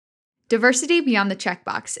Diversity Beyond the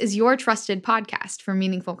Checkbox is your trusted podcast for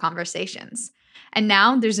meaningful conversations. And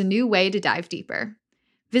now there's a new way to dive deeper.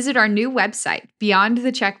 Visit our new website,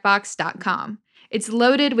 beyondthecheckbox.com. It's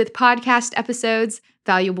loaded with podcast episodes,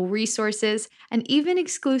 valuable resources, and even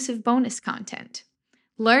exclusive bonus content.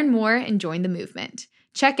 Learn more and join the movement.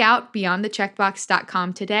 Check out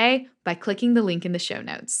beyondthecheckbox.com today by clicking the link in the show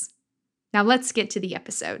notes. Now let's get to the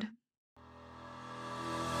episode.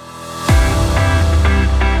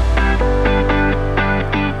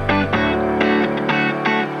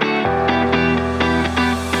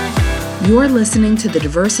 You're listening to the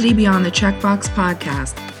Diversity Beyond the Checkbox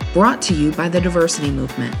podcast, brought to you by the Diversity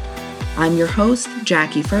Movement. I'm your host,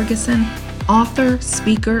 Jackie Ferguson, author,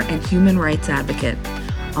 speaker, and human rights advocate.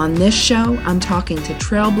 On this show, I'm talking to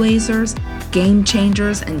trailblazers, game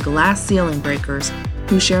changers, and glass ceiling breakers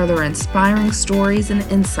who share their inspiring stories and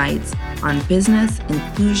insights on business,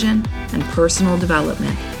 inclusion, and personal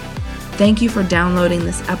development. Thank you for downloading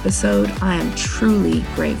this episode. I am truly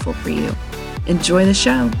grateful for you. Enjoy the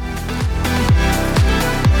show.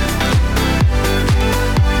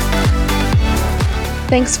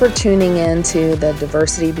 Thanks for tuning in to the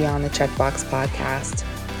Diversity Beyond the Checkbox podcast.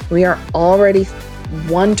 We are already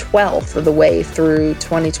 1/12 of the way through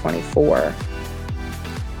 2024.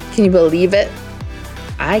 Can you believe it?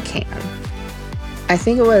 I can. I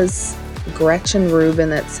think it was Gretchen Rubin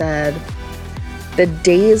that said, "The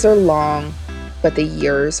days are long, but the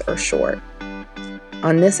years are short."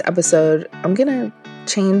 On this episode, I'm going to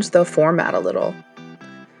change the format a little.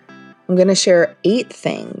 I'm going to share 8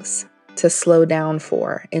 things to slow down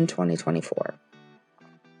for in 2024.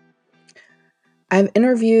 I've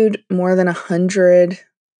interviewed more than 100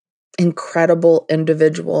 incredible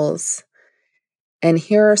individuals, and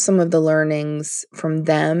here are some of the learnings from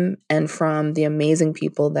them and from the amazing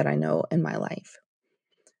people that I know in my life.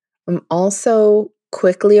 I'm also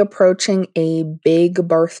quickly approaching a big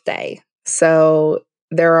birthday, so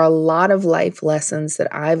there are a lot of life lessons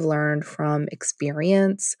that I've learned from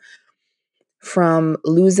experience, from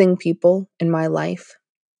losing people in my life,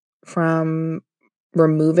 from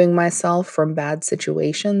removing myself from bad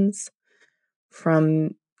situations,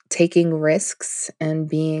 from taking risks and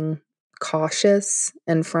being cautious,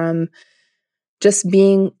 and from just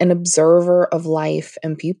being an observer of life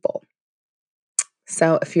and people.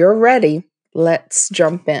 So if you're ready, let's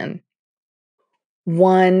jump in.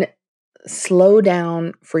 1, slow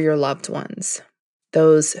down for your loved ones.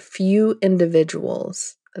 Those few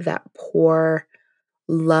individuals that pour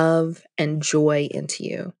love and joy into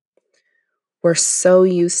you. We're so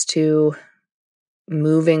used to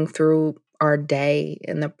moving through our day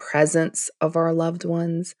in the presence of our loved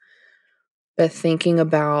ones, but thinking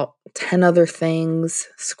about 10 other things,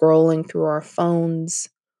 scrolling through our phones,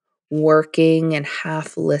 working and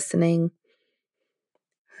half listening.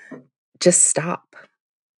 Just stop.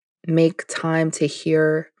 Make time to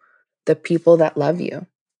hear the people that love you.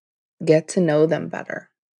 Get to know them better.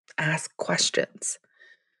 Ask questions.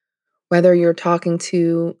 Whether you're talking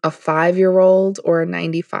to a 5-year-old or a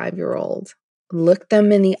 95-year-old, look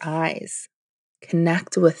them in the eyes.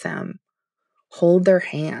 Connect with them. Hold their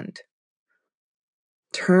hand.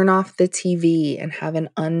 Turn off the TV and have an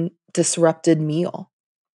undisrupted meal.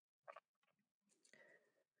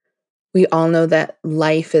 We all know that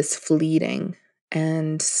life is fleeting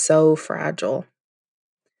and so fragile.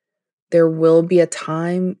 There will be a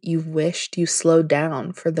time you wished you slowed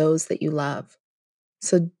down for those that you love.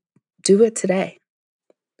 So do it today.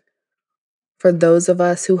 For those of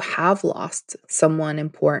us who have lost someone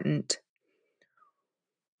important,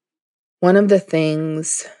 one of the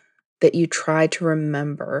things that you try to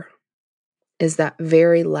remember is that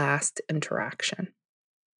very last interaction.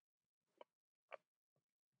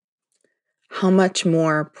 How much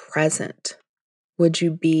more present would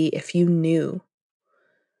you be if you knew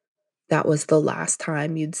that was the last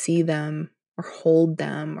time you'd see them or hold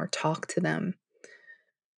them or talk to them?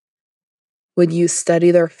 Would you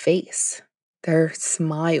study their face, their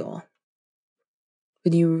smile?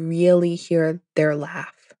 Would you really hear their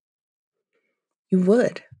laugh? You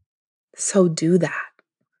would. So do that.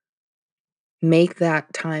 Make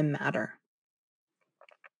that time matter.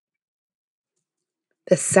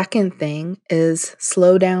 The second thing is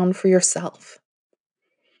slow down for yourself.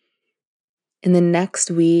 In the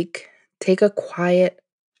next week, take a quiet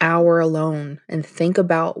hour alone and think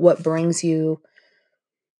about what brings you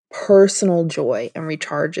personal joy and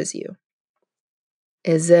recharges you.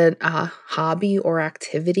 Is it a hobby or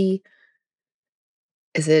activity?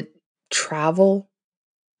 Is it travel?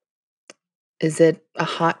 Is it a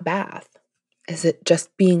hot bath? Is it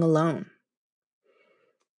just being alone?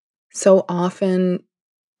 So often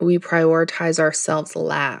we prioritize ourselves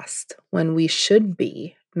last when we should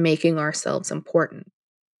be making ourselves important.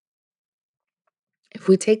 If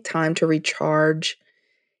we take time to recharge,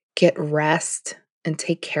 get rest, and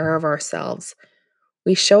take care of ourselves,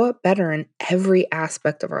 we show up better in every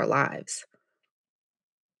aspect of our lives.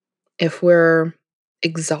 If we're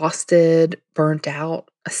exhausted, burnt out,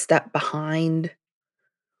 a step behind,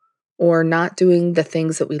 or not doing the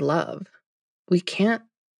things that we love, we can't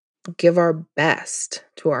give our best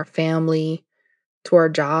to our family, to our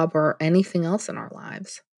job, or anything else in our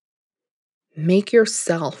lives. Make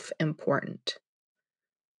yourself important.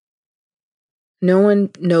 No one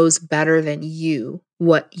knows better than you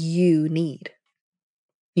what you need.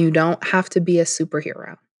 You don't have to be a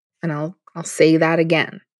superhero. And I'll say that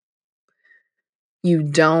again. You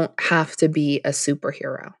don't have to be a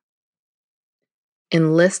superhero.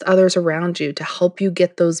 Enlist others around you to help you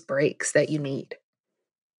get those breaks that you need.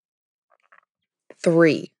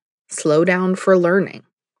 3, slow down for learning.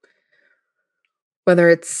 Whether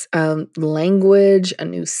it's language, a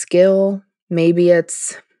new skill, maybe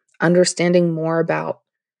it's understanding more about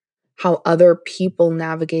how other people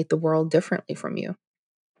navigate the world differently from you.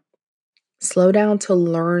 Slow down to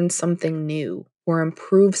learn something new or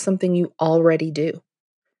improve something you already do.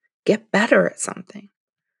 Get better at something.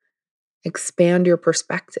 Expand your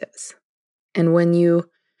perspectives. And when you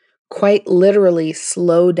quite literally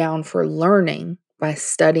slow down for learning by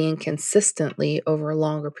studying consistently over a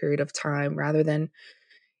longer period of time rather than,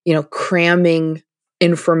 cramming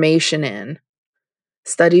information in,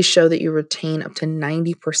 studies show that you retain up to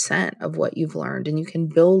 90% of what you've learned and you can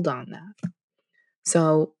build on that.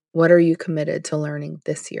 So, what are you committed to learning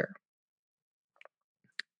this year?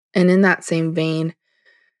 And in that same vein,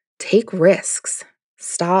 take risks.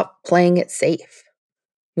 Stop playing it safe.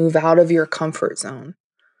 Move out of your comfort zone.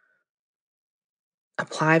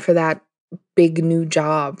 Apply for that big new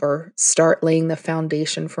job or start laying the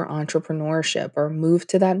foundation for entrepreneurship or move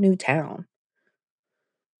to that new town.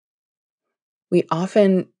 We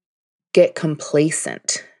often get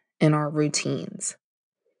complacent in our routines.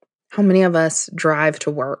 How many of us drive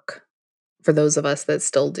to work? For those of us that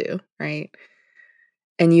still do, right?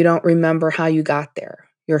 And you don't remember how you got there.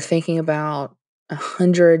 You're thinking about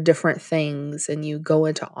 100 different things and you go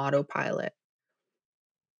into autopilot.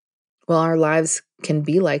 Well, our lives can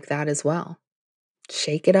be like that as well.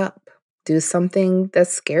 Shake it up. Do something that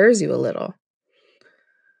scares you a little.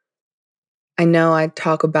 I know I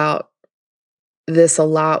talk about this a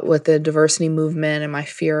lot with the diversity movement and my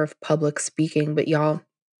fear of public speaking, but y'all,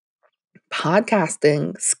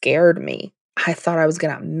 podcasting scared me. I thought I was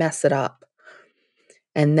going to mess it up.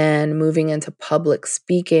 And then moving into public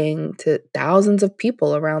speaking to thousands of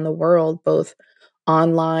people around the world, both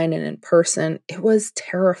online and in person, it was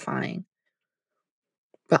terrifying.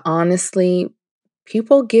 But honestly,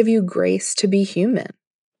 people give you grace to be human.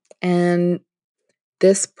 And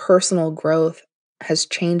this personal growth has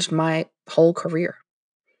changed my whole career.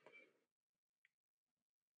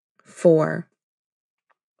 4,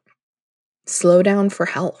 slow down for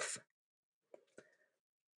health.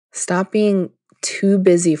 Stop being too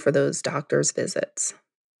busy for those doctor's visits.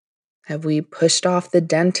 Have we pushed off the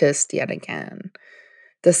dentist yet again?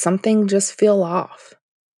 Does something just feel off?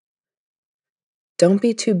 Don't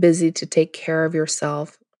be too busy to take care of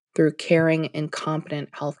yourself through caring and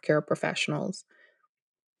competent healthcare professionals.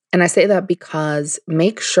 And I say that because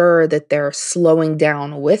make sure that they're slowing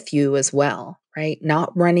down with you as well, right?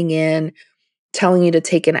 Not running in, telling you to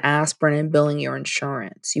take an aspirin and billing your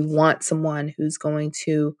insurance. You want someone who's going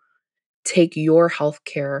to take your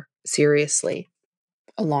healthcare seriously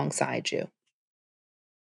alongside you.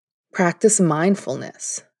 Practice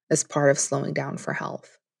mindfulness as part of slowing down for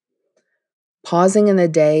health. Pausing in the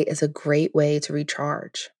day is a great way to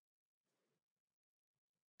recharge.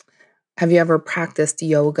 Have you ever practiced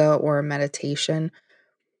yoga or meditation?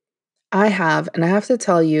 I have, and I have to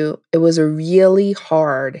tell you, it was really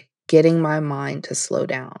hard getting my mind to slow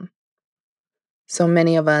down. So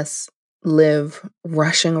many of us live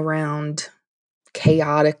rushing around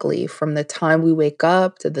chaotically from the time we wake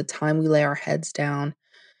up to the time we lay our heads down,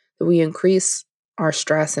 that we increase our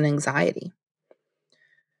stress and anxiety.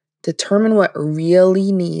 Determine what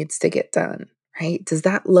really needs to get done, right? Does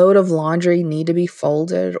that load of laundry need to be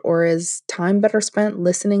folded, or is time better spent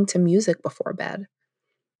listening to music before bed?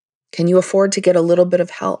 Can you afford to get a little bit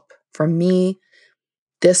of help? For me,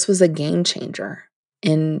 this was a game changer.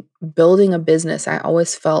 In building a business, I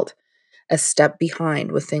always felt a step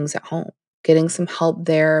behind with things at home. Getting some help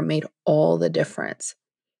there made all the difference.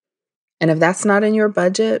 And if that's not in your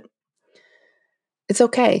budget, it's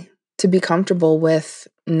okay to be comfortable with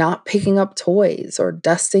not picking up toys or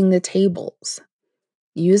dusting the tables.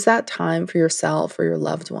 Use that time for yourself or your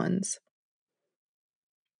loved ones.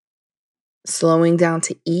 Slowing down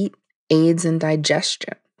to eat aids in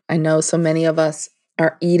digestion. I know so many of us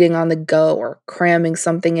are eating on the go or cramming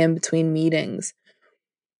something in between meetings,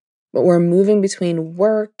 but we're moving between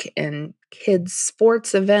work and kids'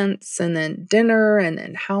 sports events and then dinner and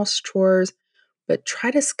then house chores. But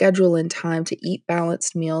try to schedule in time to eat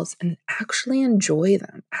balanced meals and actually enjoy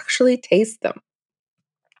them, actually taste them.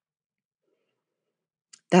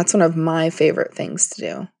 That's one of my favorite things to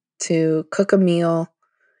do, to cook a meal,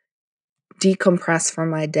 decompress from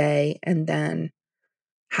my day, and then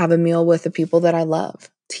have a meal with the people that I love.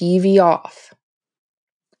 TV off.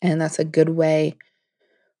 And that's a good way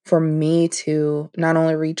for me to not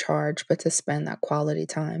only recharge, but to spend that quality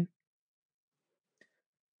time.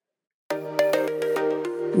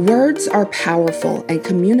 Words are powerful, and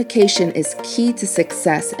communication is key to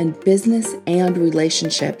success in business and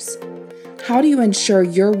relationships. How do you ensure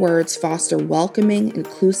your words foster welcoming,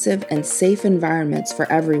 inclusive, and safe environments for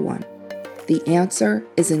everyone? The answer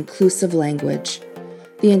is inclusive language.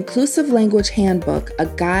 The Inclusive Language Handbook, a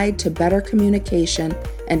guide to better communication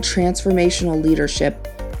and transformational leadership,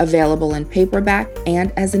 available in paperback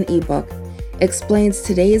and as an ebook, explains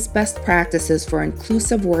today's best practices for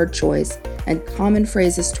inclusive word choice and common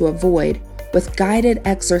phrases to avoid, with guided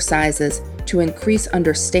exercises to increase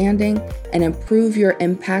understanding and improve your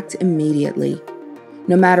impact immediately.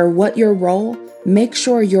 No matter what your role, make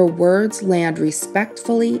sure your words land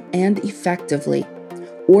respectfully and effectively.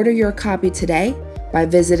 Order your copy today by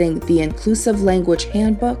visiting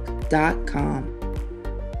theinclusivelanguagehandbook.com.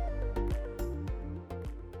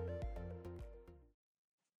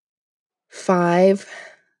 5,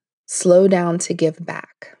 slow down to give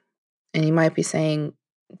back. And you might be saying,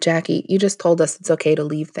 Jackie, you just told us it's okay to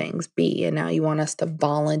leave things be, and now you want us to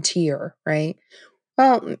volunteer, right?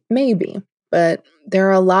 Well, maybe, but there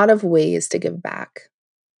are a lot of ways to give back.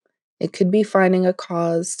 It could be finding a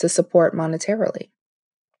cause to support monetarily.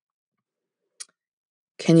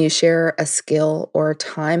 Can you share a skill or a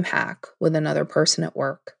time hack with another person at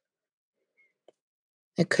work?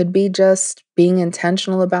 It could be just being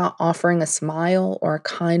intentional about offering a smile or a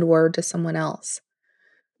kind word to someone else.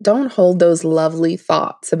 Don't hold those lovely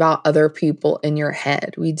thoughts about other people in your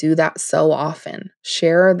head. We do that so often.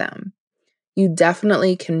 Share them. You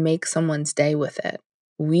definitely can make someone's day with it.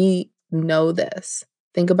 We know this.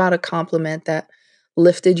 Think about a compliment that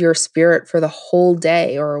lifted your spirit for the whole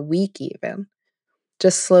day or a week, even.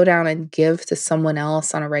 Just slow down and give to someone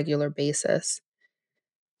else on a regular basis.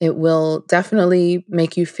 It will definitely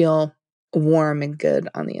make you feel warm and good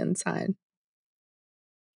on the inside.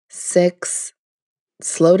 6,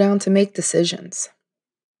 slow down to make decisions.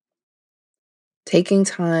 Taking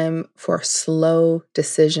time for slow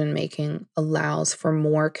decision making allows for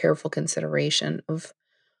more careful consideration of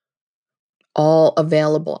all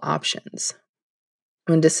available options.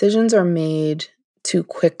 When decisions are made too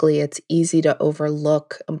quickly, it's easy to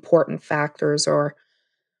overlook important factors or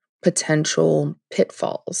potential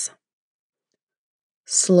pitfalls.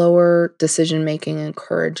 Slower decision making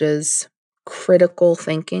encourages critical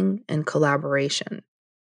thinking and collaboration.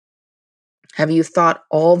 Have you thought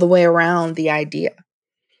all the way around the idea?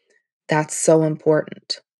 That's so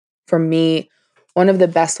important. For me, one of the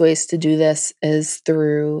best ways to do this is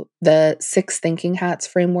through the 6 Thinking Hats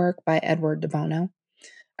framework by Edward de Bono.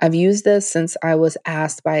 I've used this since I was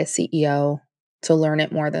asked by a CEO to learn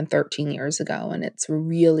it more than 13 years ago, and it's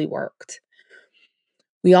really worked.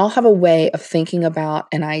 We all have a way of thinking about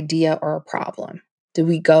an idea or a problem. Do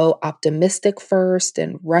we go optimistic first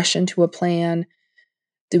and rush into a plan?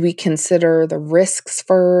 Do we consider the risks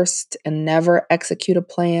first and never execute a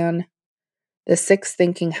plan? The 6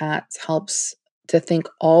 Thinking Hats helps to think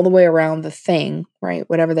all the way around the thing, right?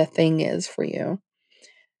 Whatever the thing is for you.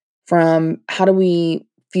 From how do we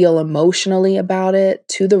feel emotionally about it,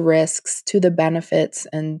 to the risks, to the benefits,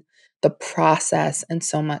 and the process, and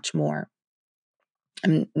so much more.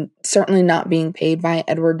 I'm certainly not being paid by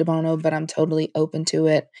Edward de Bono, but I'm totally open to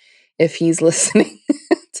it if he's listening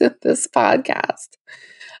to this podcast.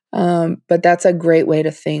 But that's a great way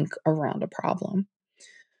to think around a problem.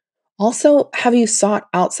 Also, have you sought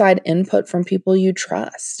outside input from people you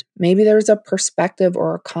trust? Maybe there's a perspective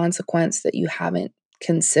or a consequence that you haven't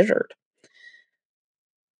considered.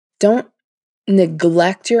 Don't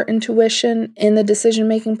neglect your intuition in the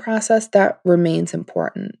decision-making process. That remains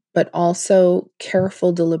important, but also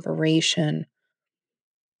careful deliberation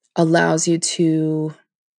allows you to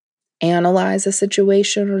analyze a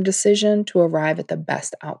situation or decision to arrive at the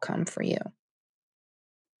best outcome for you.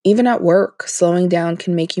 Even at work, slowing down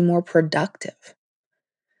can make you more productive.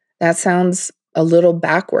 That sounds a little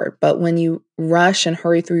backward. But when you rush and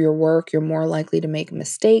hurry through your work, you're more likely to make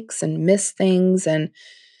mistakes and miss things. And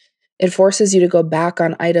it forces you to go back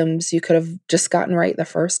on items you could have just gotten right the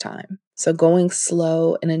first time. So going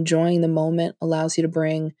slow and enjoying the moment allows you to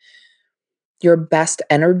bring your best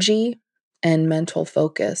energy and mental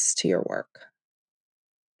focus to your work.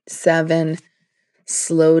 7,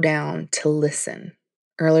 slow down to listen.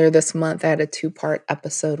 Earlier this month, I had a 2-part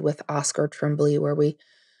episode with Oscar Trimbley where we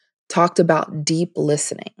talked about deep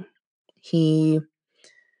listening. He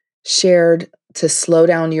shared to slow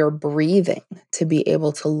down your breathing to be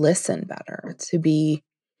able to listen better, to be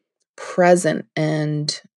present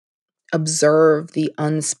and observe the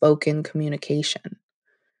unspoken communication.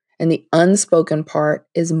 And the unspoken part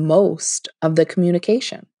is most of the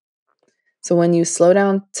communication. So when you slow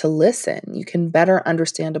down to listen, you can better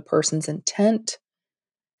understand a person's intent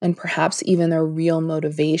and perhaps even their real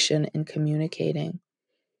motivation in communicating.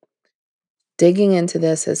 Digging into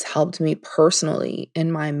this has helped me personally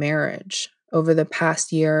in my marriage. Over the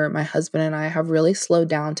past year, my husband and I have really slowed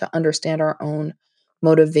down to understand our own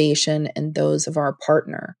motivation and those of our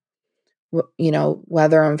partner.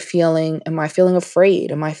 Whether am I feeling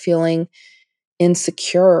afraid? Am I feeling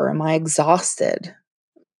insecure? Am I exhausted?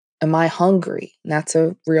 Am I hungry? And that's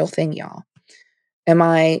a real thing, y'all. Am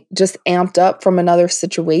I just amped up from another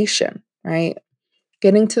situation, right?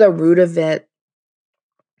 Getting to the root of it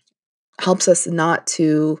helps us not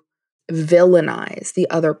to villainize the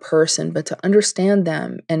other person, but to understand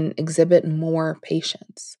them and exhibit more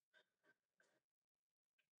patience.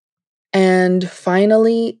 And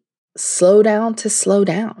finally, slow down to slow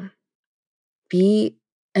down. Be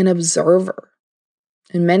an observer.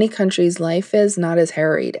 In many countries, life is not as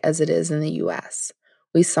harried as it is in the US.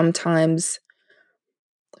 We sometimes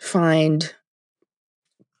find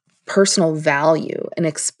personal value in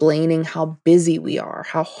explaining how busy we are,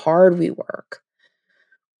 how hard we work.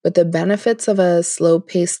 But the benefits of a slow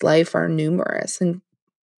paced life are numerous and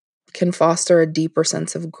can foster a deeper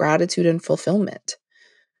sense of gratitude and fulfillment,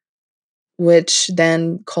 which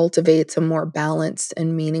then cultivates a more balanced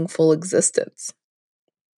and meaningful existence.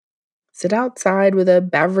 Sit outside with a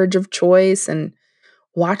beverage of choice and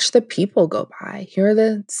watch the people go by. Hear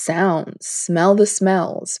the sounds, smell the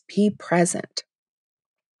smells, be present.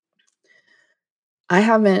 I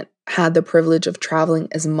haven't had the privilege of traveling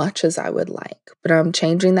as much as I would like, but I'm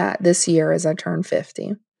changing that this year as I turn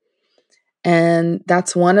 50. And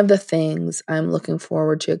that's one of the things I'm looking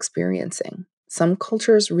forward to experiencing. Some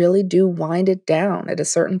cultures really do wind it down at a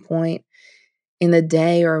certain point in the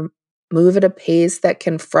day or move at a pace that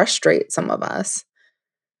can frustrate some of us.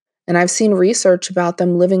 And I've seen research about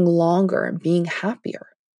them living longer and being happier.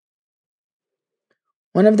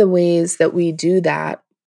 One of the ways that we do that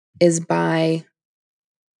is by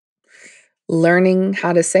learning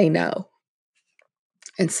how to say no.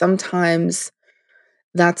 And sometimes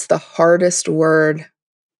that's the hardest word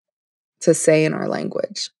to say in our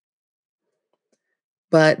language.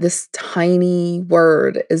 But this tiny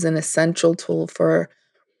word is an essential tool for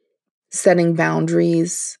setting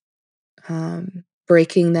boundaries,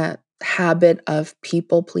 breaking that habit of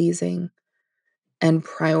people pleasing, and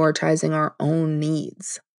prioritizing our own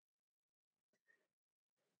needs.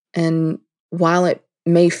 And while it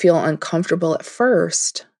may feel uncomfortable at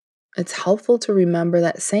first, it's helpful to remember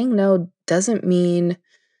that saying no doesn't mean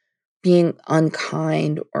being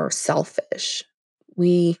unkind or selfish.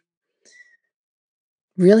 We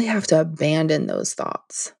really have to abandon those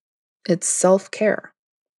thoughts. It's self-care.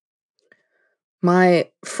 My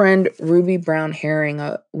friend Ruby Brown Herring,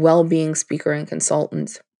 a well-being speaker and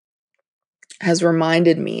consultant, has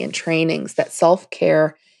reminded me in trainings that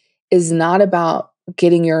self-care is not about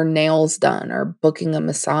getting your nails done or booking a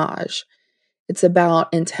massage. It's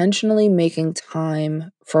about intentionally making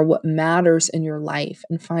time for what matters in your life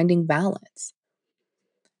and finding balance.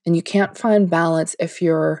 And you can't find balance if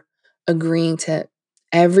you're agreeing to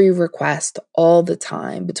every request all the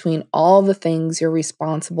time between all the things you're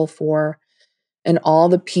responsible for and all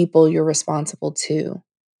the people you're responsible to.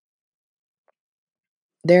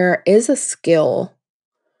 There is a skill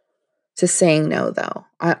to saying no, though.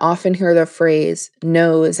 I often hear the phrase,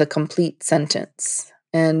 no is a complete sentence.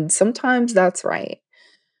 And sometimes that's right.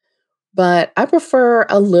 But I prefer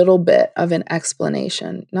a little bit of an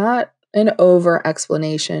explanation, not an over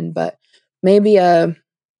explanation, but maybe a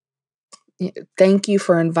thank you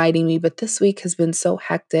for inviting me, but this week has been so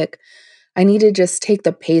hectic. I need to just take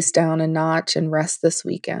the pace down a notch and rest this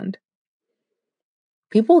weekend.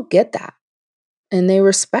 People get that and they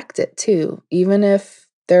respect it too, even if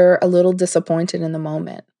they're a little disappointed in the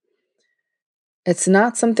moment. It's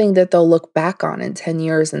not something that they'll look back on in 10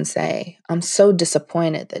 years and say, I'm so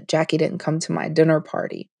disappointed that Jackie didn't come to my dinner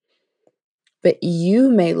party. But you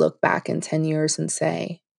may look back in 10 years and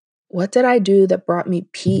say, what did I do that brought me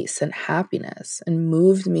peace and happiness and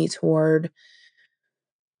moved me toward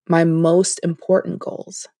my most important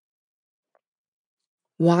goals?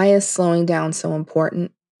 Why is slowing down so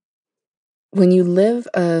important? When you live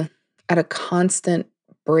at a constant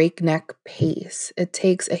breakneck pace, it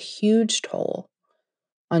takes a huge toll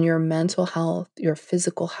on your mental health, your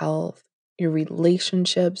physical health, your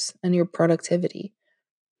relationships, and your productivity.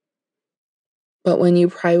 But when you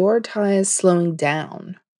prioritize slowing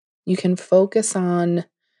down, you can focus on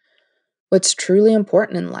what's truly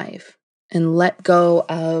important in life and let go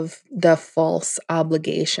of the false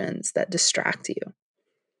obligations that distract you.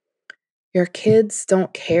 Your kids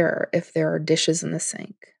don't care if there are dishes in the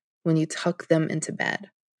sink when you tuck them into bed.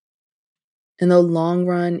 In the long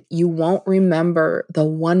run, you won't remember the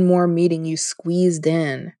one more meeting you squeezed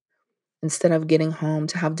in instead of getting home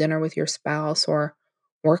to have dinner with your spouse or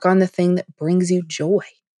work on the thing that brings you joy.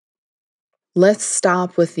 Let's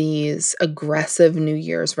stop with these aggressive New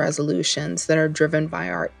Year's resolutions that are driven by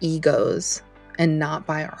our egos and not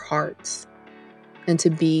by our hearts, and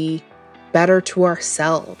to be better to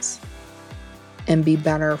ourselves and be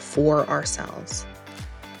better for ourselves.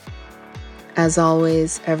 As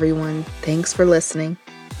always, everyone, thanks for listening.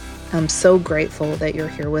 I'm so grateful that you're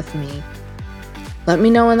here with me. Let me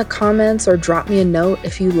know in the comments or drop me a note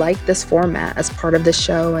if you like this format as part of the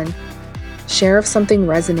show, and share if something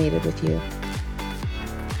resonated with you.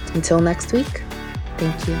 Until next week,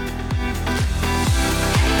 thank you.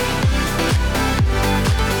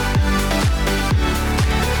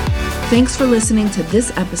 Thanks for listening to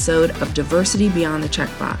this episode of Diversity Beyond the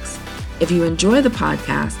Checkbox. If you enjoy the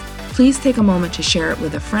podcast, please take a moment to share it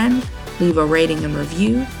with a friend, leave a rating and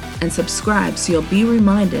review, and subscribe so you'll be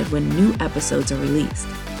reminded when new episodes are released.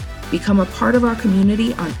 Become a part of our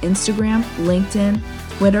community on Instagram, LinkedIn,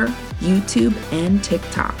 Twitter, YouTube, and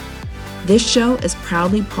TikTok. This show is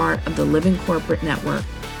proudly part of the Living Corporate Network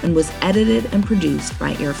and was edited and produced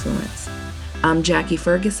by Earfluence. I'm Jackie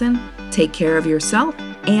Ferguson. Take care of yourself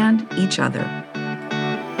and each other.